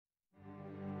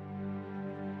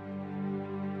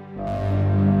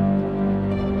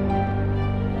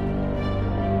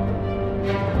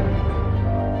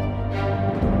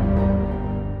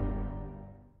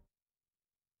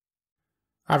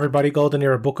Hi everybody, Golden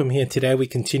Era Bookham here. Today we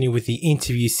continue with the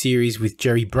interview series with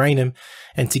Jerry Brainum,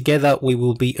 and together we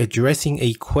will be addressing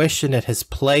a question that has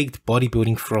plagued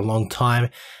bodybuilding for a long time,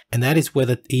 and that is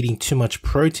whether eating too much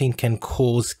protein can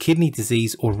cause kidney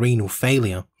disease or renal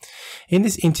failure. In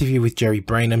this interview with Jerry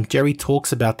Brainum, Jerry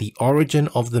talks about the origin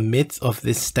of the myth of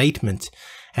this statement,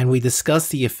 and we discuss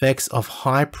the effects of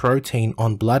high protein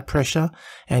on blood pressure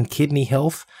and kidney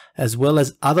health, as well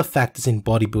as other factors in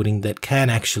bodybuilding that can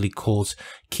actually cause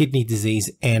kidney disease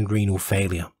and renal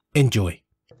failure. Enjoy.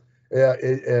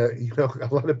 A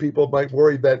lot of people might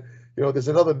worry that, there's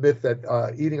another myth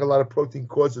that eating a lot of protein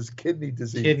causes kidney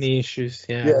disease. Kidney issues,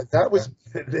 yeah. Yeah,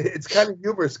 it's kind of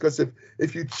humorous because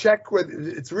if you check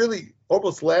it's really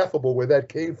almost laughable where that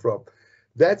came from.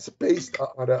 That's based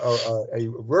on a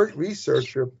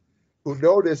researcher who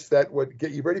noticed that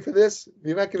get you ready for this?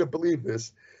 You're not going to believe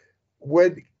this.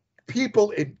 When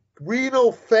people in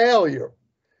renal failure,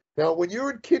 now when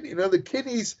you're in kidney, the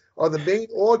kidneys are the main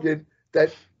organ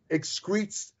that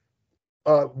excretes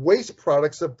waste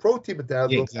products of protein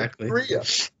metabolism. Exactly. Urea.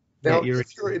 Now,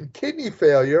 if you're in kidney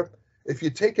failure, if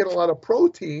you're taking a lot of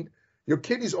protein, your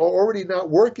kidneys are already not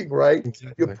working right.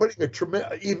 Exactly. You're putting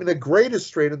even a greater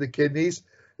strain on the kidneys,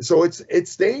 so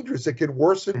it's dangerous. It can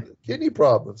worsen kidney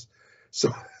problems.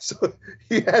 So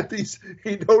he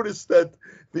noticed that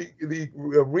the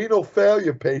renal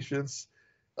failure patients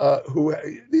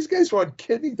these guys were on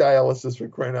kidney dialysis, for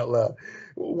crying out loud.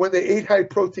 When they ate high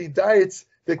protein diets,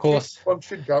 the kidney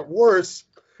function got worse.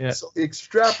 Yeah. So he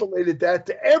extrapolated that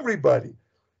to everybody.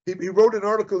 He wrote an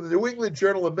article in the New England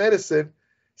Journal of Medicine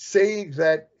saying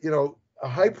that a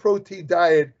high protein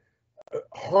diet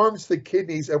harms the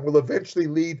kidneys and will eventually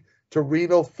lead to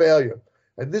renal failure.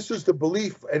 And this was the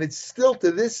belief, and it's still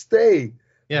to this day,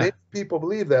 many people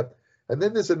believe that. And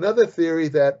then there's another theory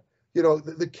that,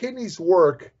 the kidneys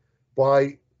work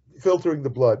by filtering the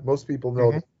blood. Most people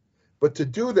know that. But to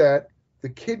do that, the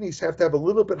kidneys have to have a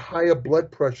little bit higher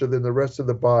blood pressure than the rest of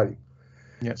the body.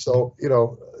 Yeah. So,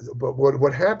 but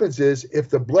what happens is if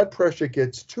the blood pressure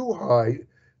gets too high,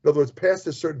 in other words, past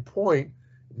a certain point,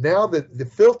 now that the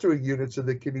filtering units of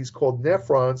the kidneys called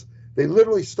nephrons, they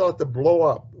literally start to blow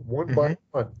up one by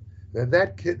one. And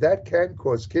that can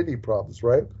cause kidney problems,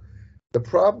 right? The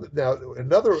problem now,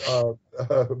 another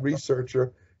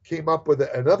researcher came up with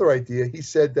another idea. He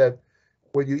said that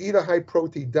when you eat a high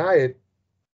protein diet,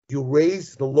 you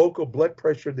raise the local blood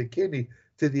pressure in the kidney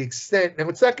to the extent, now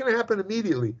it's not going to happen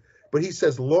immediately, but he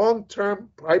says long-term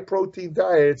high protein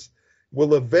diets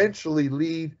will eventually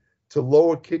lead to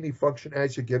lower kidney function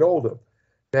as you get older.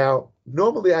 Now,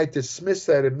 normally I dismiss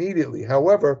that immediately.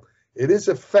 However, it is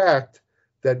a fact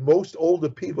that most older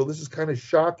people, this is kind of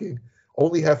shocking,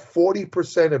 only have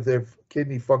 40% of their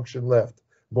kidney function left.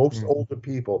 Most older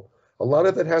people. A lot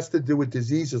of it has to do with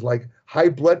diseases like high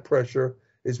blood pressure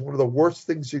is one of the worst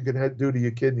things you can do to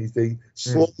your kidneys. They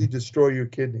slowly destroy your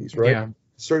kidneys, right? Yeah.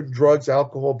 Certain drugs,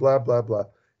 alcohol, blah, blah, blah.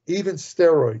 Even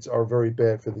steroids are very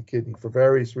bad for the kidney for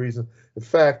various reasons. In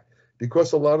fact,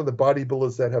 because a lot of the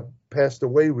bodybuilders that have passed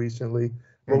away recently,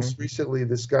 most recently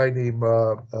this guy named,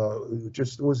 what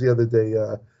was the other day?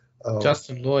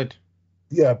 Justin Lloyd.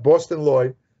 Yeah, Boston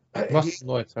Lloyd. Boston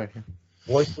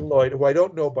Lloyd, who I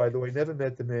don't know, by the way, never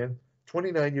met the man,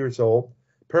 29 years old.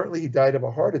 Apparently he died of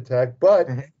a heart attack, but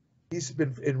he's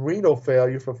been in renal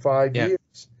failure for 5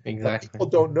 years. Exactly. People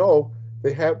don't know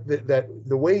they have that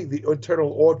the way the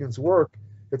internal organs work,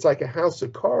 it's like a house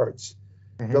of cards.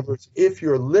 In other words, if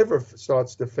your liver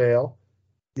starts to fail,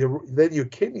 then your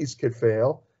kidneys could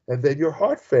fail, and then your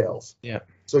heart fails. Yeah.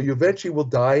 So you eventually will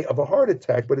die of a heart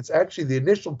attack, but it's actually the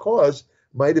initial cause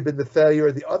might have been the failure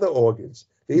of the other organs.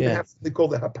 They even have something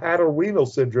called the hepatorenal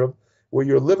syndrome, where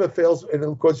your liver fails and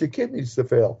it'll cause your kidneys to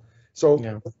fail. So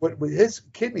his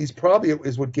kidneys probably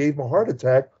is what gave him a heart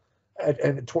attack.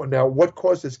 And now what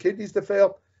caused his kidneys to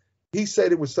fail? He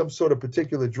said it was some sort of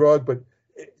particular drug, but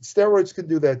steroids can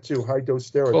do that too, high-dose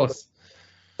steroids. Of course.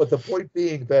 But the point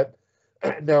being that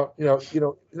now, in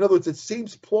other words, it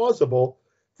seems plausible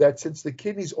that since the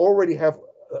kidneys already have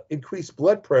increased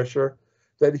blood pressure,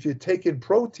 that if you take in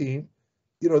protein,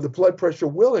 the blood pressure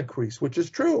will increase, which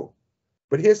is true.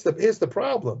 But here's the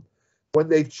problem. When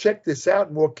they've checked this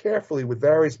out more carefully with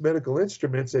various medical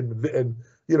instruments and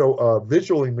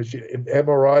visualing machine,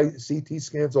 MRI, CT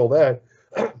scans, all that,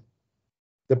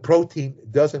 the protein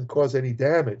doesn't cause any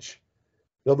damage.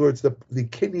 In other words, the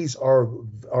kidneys are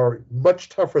much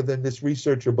tougher than this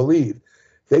researcher believed.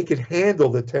 They can handle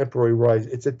the temporary rise.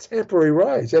 It's a temporary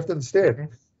rise. You have to understand.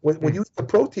 When you eat the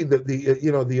protein, the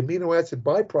amino acid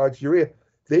byproducts, urea,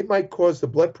 they might cause the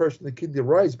blood pressure in the kidney to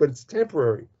rise, but it's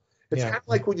temporary. It's kind of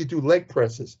like when you do leg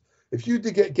presses. If you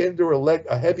get into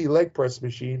a heavy leg press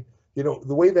machine, you know,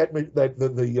 the way that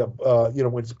you know,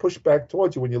 when it's pushed back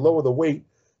towards you, when you lower the weight,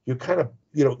 you kind of,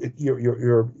 you know,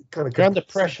 you're kind of under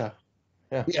pressure.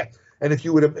 Yeah. Yeah. And if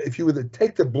you were to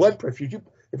take the blood pressure,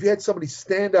 if you had somebody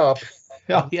stand up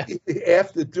Oh, yeah.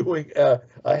 after doing a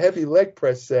heavy leg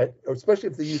press set, or especially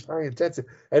if they use high intensity,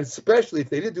 and especially if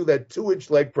they didn't do that 2-inch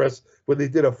leg press when they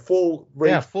did a full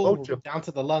range full motion, down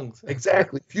to the lungs.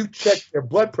 exactly. If you check their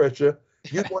blood pressure,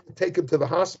 you'd want to take them to the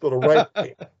hospital right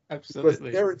away. Absolutely.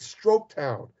 Because they're in stroke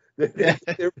town. They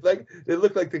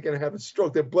look like they're going to have a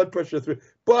stroke. Their blood pressure through.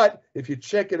 But if you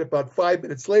check it about 5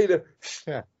 minutes later,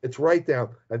 it's right down.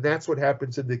 And that's what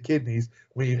happens in the kidneys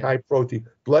when you eat high protein.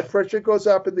 Blood pressure goes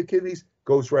up in the kidneys,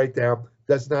 goes right down,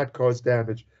 does not cause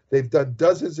damage. They've done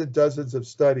dozens and dozens of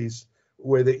studies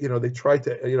where they try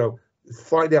to,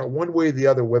 find out one way or the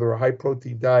other whether a high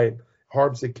protein diet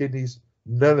harms the kidneys.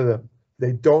 None of them.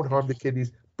 They don't harm the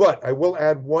kidneys. But I will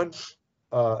add one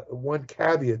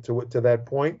caveat to that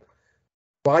point.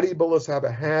 Bodybuilders have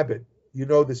a habit, you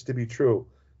know this to be true,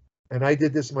 and I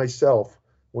did this myself.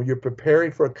 When you're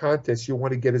preparing for a contest, you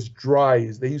want to get as dry,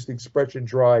 as they use the expression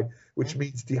dry, which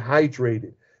means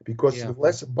dehydrated, because the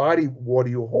less body water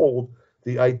you hold,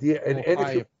 the idea, and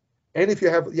if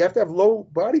you have to have low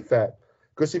body fat,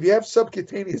 because if you have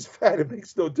subcutaneous fat, it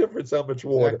makes no difference how much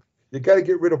water. You got to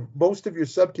get rid of most of your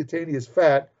subcutaneous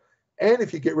fat. And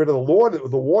if you get rid of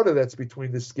the water that's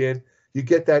between the skin, you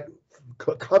get that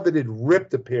coveted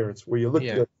ripped appearance where you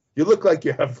look like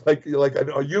you have like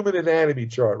a human anatomy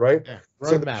chart, right?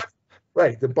 Yeah.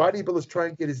 Right. The bodybuilders try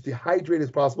and get as dehydrated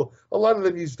as possible. A lot of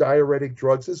them use diuretic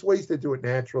drugs. There's ways to do it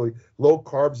naturally. Low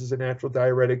carbs is a natural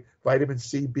diuretic. Vitamin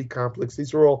C, B complex.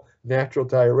 These are all natural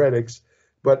diuretics.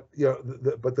 But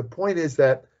the point is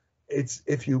that it's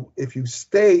if you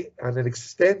stay on an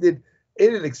extended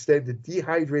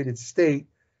dehydrated state,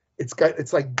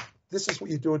 it's like this is what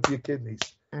you're doing to your kidneys.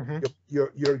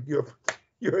 You're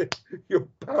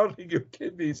pounding your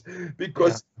kidneys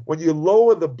because when you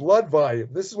lower the blood volume,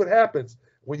 this is what happens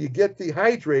when you get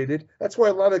dehydrated. That's why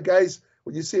a lot of guys,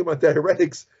 when you see them on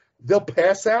diuretics, they'll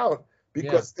pass out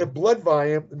because their blood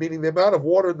volume, meaning the amount of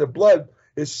water in the blood,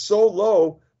 is so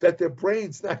low that their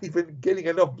brain's not even getting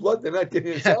enough blood. They're not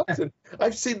getting enough oxygen.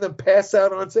 I've seen them pass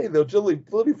out on stage. They'll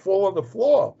literally fall on the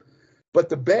floor. But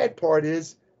the bad part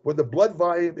is when the blood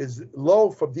volume is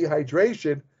low from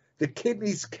dehydration, the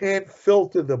kidneys can't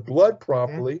filter the blood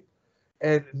properly.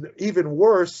 And even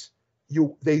worse,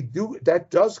 that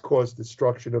does cause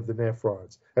destruction of the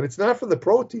nephrons. And it's not from the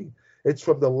protein. It's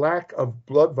from the lack of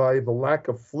blood volume, the lack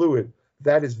of fluid.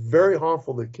 That is very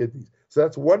harmful to the kidneys. So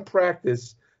that's one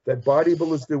practice that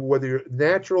bodybuilders do, whether you're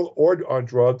natural or on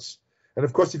drugs. And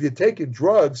of course, if you're taking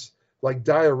drugs like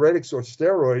diuretics or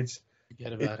steroids,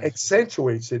 it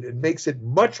accentuates it. It makes it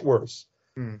much worse.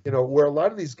 Where a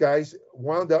lot of these guys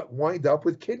wind up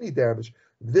with kidney damage.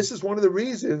 This is one of the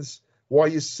reasons why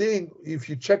you're seeing, if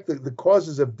you check the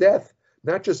causes of death,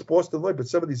 not just Boston Lloyd, but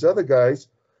some of these other guys,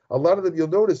 a lot of them you'll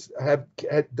notice had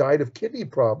died of kidney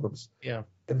problems. Yeah.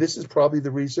 And this is probably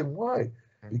the reason why.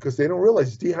 Because they don't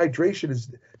realize dehydration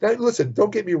is. Now, listen,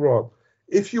 don't get me wrong.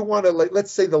 If you want to,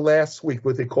 let's say the last week,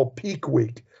 what they call peak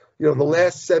week, the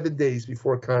last 7 days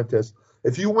before a contest,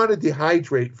 if you want to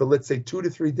dehydrate for, let's say, 2 to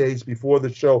 3 days before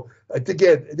the show, to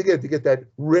get that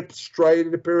ripped,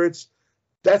 striated appearance,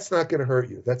 that's not going to hurt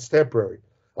you. That's temporary.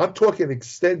 I'm talking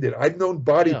extended. I've known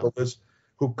bodybuilders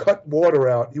who cut water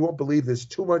out. You won't believe this.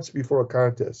 2 months before a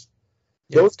contest,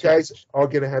 those guys are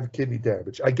going to have kidney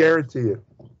damage. I guarantee you.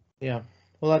 Yeah.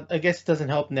 Well, I guess it doesn't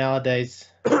help nowadays.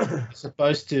 You're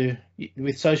supposed to,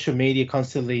 with social media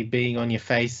constantly being on your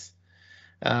face.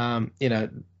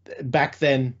 Back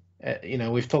then,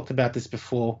 we've talked about this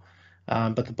before,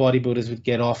 but the bodybuilders would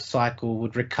get off cycle,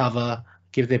 would recover,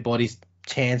 give their bodies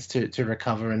chance to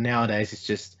recover. And nowadays, it's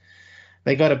just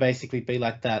they got to basically be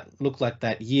like that, look like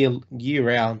that year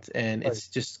round, and it's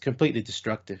just completely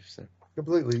destructive. So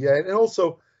completely, yeah. And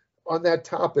also on that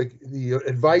topic, the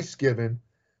advice given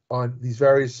on these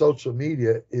various social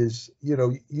media is,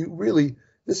 you really,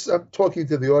 I'm talking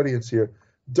to the audience here,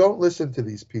 don't listen to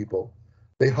these people.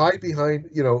 They hide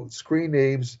behind, screen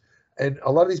names, and a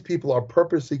lot of these people are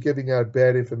purposely giving out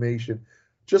bad information,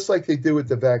 just like they do with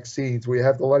the vaccines, where you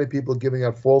have a lot of people giving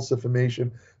out false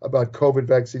information about COVID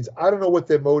vaccines. I don't know what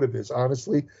their motive is,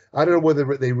 honestly. I don't know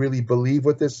whether they really believe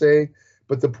what they're saying,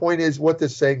 but the point is what they're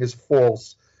saying is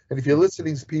false. And if you're listening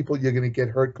to these people, you're going to get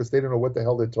hurt because they don't know what the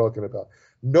hell they're talking about.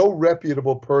 No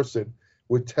reputable person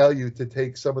would tell you to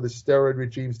take some of the steroid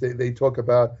regimes they talk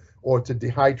about, or to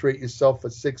dehydrate yourself for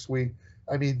 6 weeks.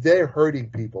 I mean, they're hurting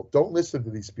people. Don't listen to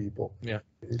these people. Yeah.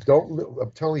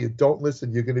 I'm telling you, don't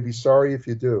listen. You're going to be sorry if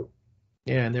you do.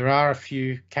 Yeah, and there are a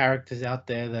few characters out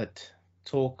there that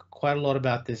talk quite a lot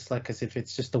about this, like as if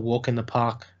it's just a walk in the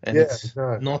park, and it's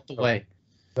not the way.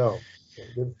 No.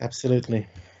 Absolutely.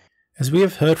 As we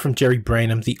have heard from Jerry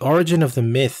Brainum, the origin of the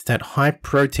myth that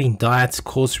high-protein diets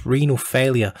cause renal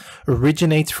failure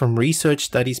originates from research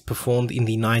studies performed in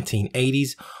the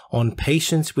 1980s on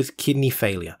patients with kidney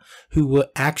failure who were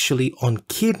actually on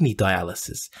kidney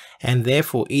dialysis, and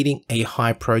therefore eating a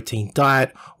high-protein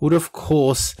diet would, of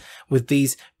course, with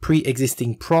these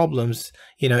pre-existing problems,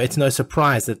 it's no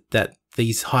surprise that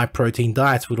these high-protein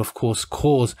diets would, of course,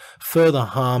 cause further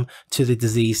harm to the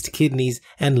diseased kidneys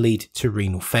and lead to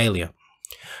renal failure.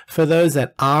 For those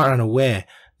that are unaware,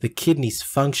 the kidney's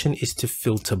function is to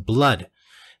filter blood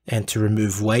and to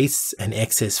remove wastes and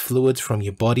excess fluids from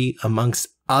your body, amongst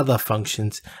other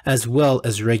functions, as well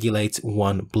as regulates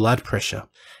blood pressure.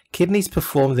 Kidneys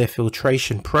perform their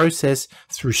filtration process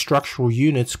through structural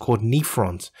units called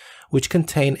nephrons, which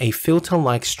contain a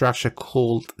filter-like structure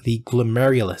called the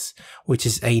glomerulus, which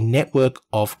is a network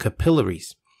of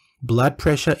capillaries. Blood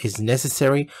pressure is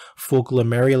necessary for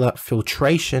glomerular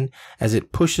filtration as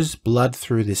it pushes blood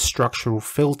through this structural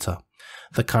filter.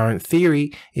 The current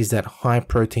theory is that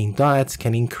high-protein diets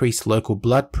can increase local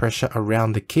blood pressure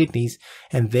around the kidneys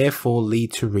and therefore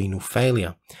lead to renal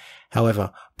failure.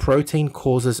 However, protein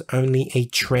causes only a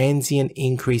transient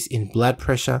increase in blood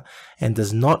pressure and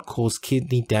does not cause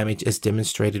kidney damage, as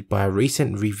demonstrated by a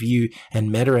recent review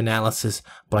and meta-analysis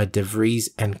by DeVries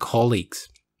and colleagues.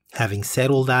 Having said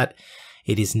all that,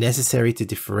 it is necessary to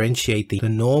differentiate the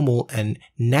normal and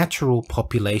natural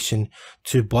population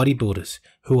to bodybuilders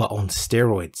who are on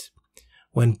steroids.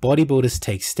 When bodybuilders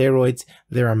take steroids,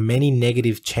 there are many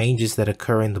negative changes that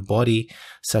occur in the body,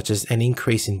 such as an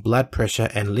increase in blood pressure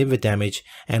and liver damage,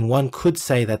 and one could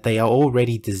say that they are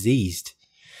already diseased.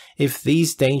 If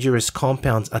these dangerous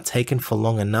compounds are taken for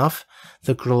long enough,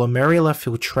 the glomerular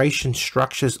filtration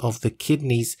structures of the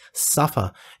kidneys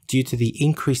suffer due to the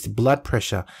increased blood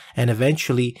pressure, and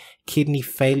eventually kidney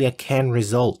failure can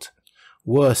result.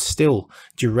 Worse still,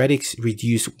 diuretics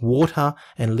reduce water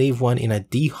and leave one in a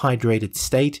dehydrated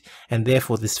state, and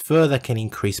therefore this further can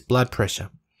increase blood pressure.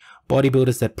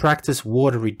 Bodybuilders that practice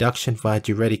water reduction via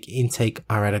diuretic intake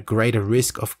are at a greater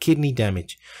risk of kidney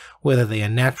damage, whether they are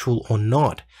natural or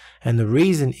not, and the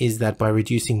reason is that by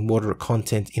reducing water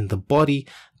content in the body,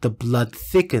 the blood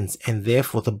thickens and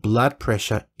therefore the blood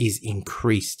pressure is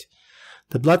increased.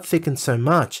 The blood thickens so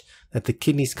much that the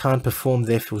kidneys can't perform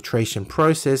their filtration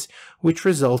process, which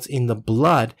results in the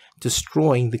blood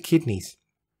destroying the kidneys.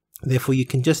 Therefore, you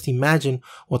can just imagine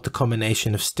what the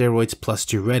combination of steroids plus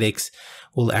diuretics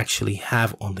will actually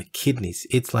have on the kidneys.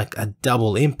 It's like a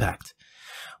double impact.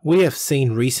 We have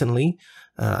seen recently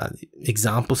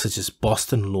examples such as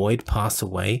Boston Lloyd pass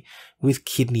away with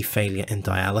kidney failure and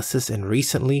dialysis, and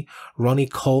recently Ronnie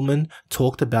Coleman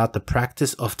talked about the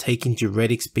practice of taking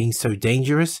diuretics being so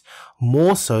dangerous,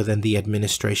 more so than the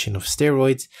administration of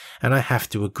steroids, and I have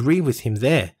to agree with him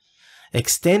there.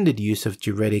 Extended use of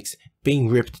diuretics, being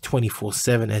ripped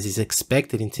 24/7 as is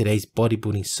expected in today's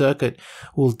bodybuilding circuit,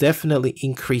 will definitely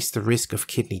increase the risk of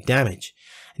kidney damage.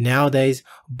 Nowadays,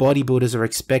 bodybuilders are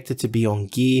expected to be on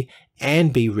gear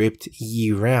and be ripped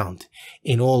year round.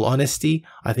 In all honesty,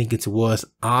 I think it's worth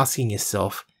asking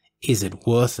yourself, is it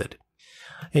worth it?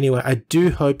 Anyway, I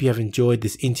do hope you have enjoyed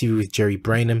this interview with Jerry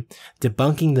Brainum,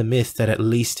 debunking the myth that at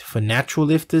least for natural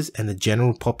lifters and the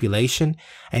general population,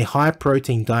 a high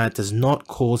protein diet does not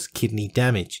cause kidney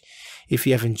damage. If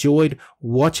you have enjoyed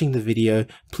watching the video,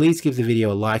 please give the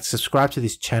video a like, subscribe to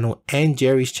this channel and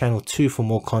Jerry's channel too for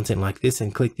more content like this,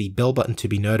 and click the bell button to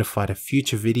be notified of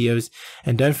future videos.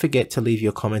 And don't forget to leave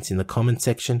your comments in the comment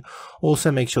section.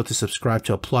 Also make sure to subscribe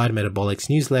to Applied Metabolics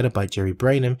newsletter by Jerry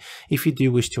Brainum if you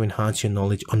do wish to enhance your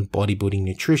knowledge on bodybuilding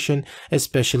nutrition,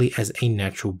 especially as a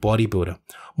natural bodybuilder.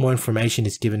 More information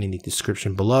is given in the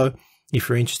description below. If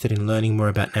you're interested in learning more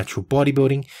about natural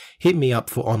bodybuilding, hit me up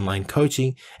for online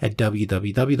coaching at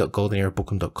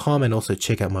www.goldeneraBookham.com, and also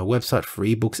check out my website for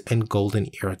ebooks and Golden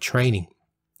Era training.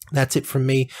 That's it from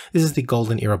me. This is the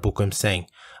Golden Era Bookham saying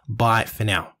bye for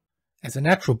now. As a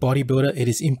natural bodybuilder, it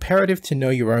is imperative to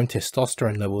know your own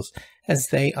testosterone levels, as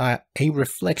they are a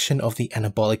reflection of the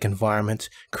anabolic environment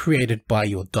created by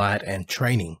your diet and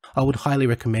training. I would highly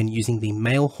recommend using the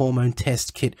male hormone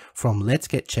test kit from Let's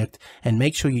Get Checked, and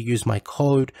make sure you use my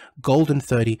code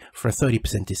GOLDEN30 for a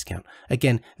 30% discount.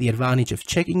 Again, the advantage of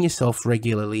checking yourself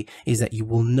regularly is that you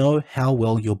will know how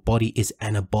well your body is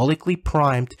anabolically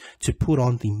primed to put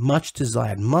on the much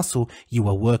desired muscle you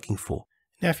are working for.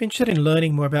 Now, if you're interested in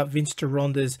learning more about Vince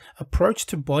Gironda's approach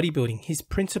to bodybuilding, his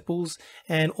principles,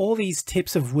 and all these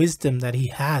tips of wisdom that he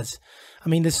has, I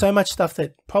mean, there's so much stuff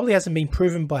that probably hasn't been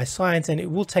proven by science, and it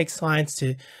will take science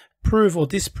to prove or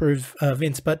disprove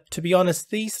Vince. But to be honest,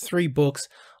 these 3 books,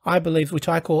 I believe, which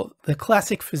I call the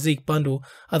Classic Physique Bundle,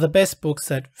 are the best books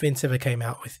that Vince ever came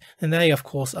out with. And they, of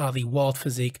course, are the Wild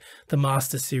Physique, the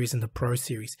Master Series, and the Pro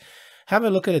Series. Have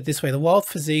a look at it this way. The Wild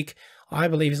Physique, I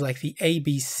believe, is like the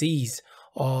ABCs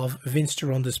of Vince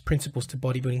Gironda's principles to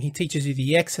bodybuilding. He teaches you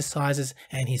the exercises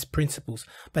and his principles.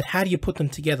 But how do you put them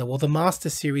together? Well, the Master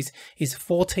Series is a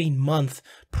 14-month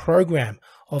program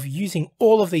of using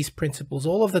all of these principles,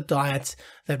 all of the diets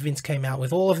that Vince came out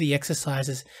with, all of the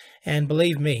exercises. And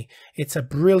believe me, it's a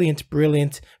brilliant,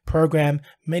 brilliant program.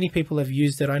 Many people have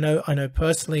used it. I know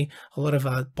personally a lot of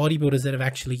bodybuilders that have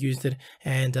actually used it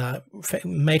and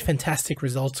made fantastic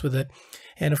results with it.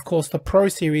 And of course, the Pro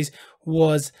Series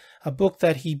was a book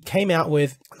that he came out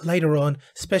with later on,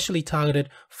 specially targeted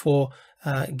for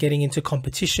getting into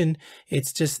competition.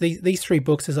 It's just these 3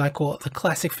 books, as I call it, the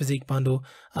Classic Physique Bundle,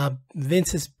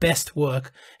 Vince's best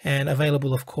work, and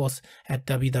available, of course, at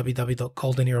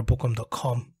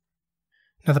www.goldenerabookworm.com.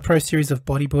 Now, the Pro Series of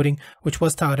Bodybuilding, which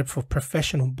was targeted for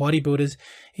professional bodybuilders,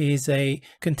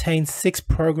 contains 6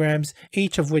 programs,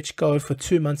 each of which go for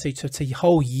 2 months each. So it's a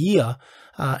whole year,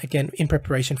 again, in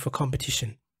preparation for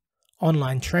competition.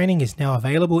 Online training is now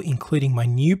available, including my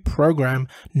new program,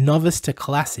 Novice to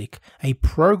Classic, a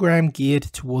program geared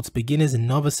towards beginners and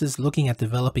novices looking at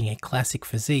developing a classic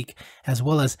physique, as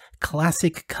well as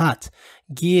Classic Cut,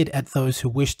 geared at those who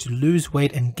wish to lose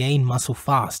weight and gain muscle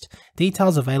fast.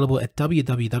 Details available at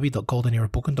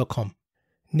www.goldenerabookworm.com.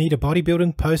 Need a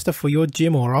bodybuilding poster for your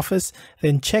gym or office?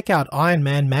 Then check out Iron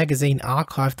Man Magazine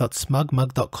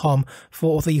archive.smugmug.com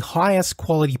for the highest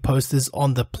quality posters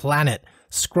on the planet.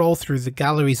 Scroll through the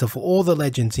galleries of all the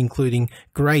legends, including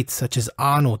greats such as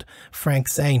Arnold, Frank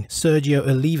Zane, Sergio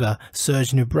Oliva,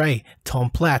 Serge Nubret, Tom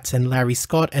Platz, and Larry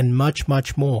Scott, and much,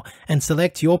 much more, and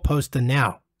select your poster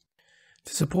now.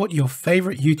 To support your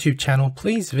favorite YouTube channel,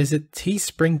 please visit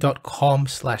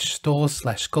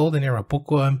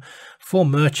teespring.com/store/goldenerabookworm for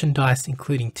merchandise,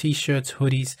 including t-shirts,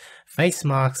 hoodies, face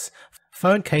masks,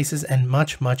 phone cases, and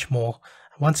much, much more.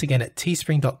 Once again at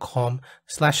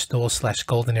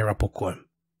teespring.com/store/goldenerabookworm.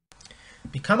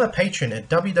 Become a patron at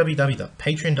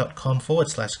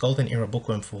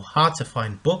www.patreon.com/goldenerabookworm for hard to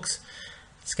find books,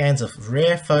 scans of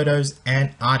rare photos,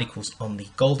 and articles on the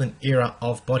golden era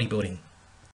of bodybuilding.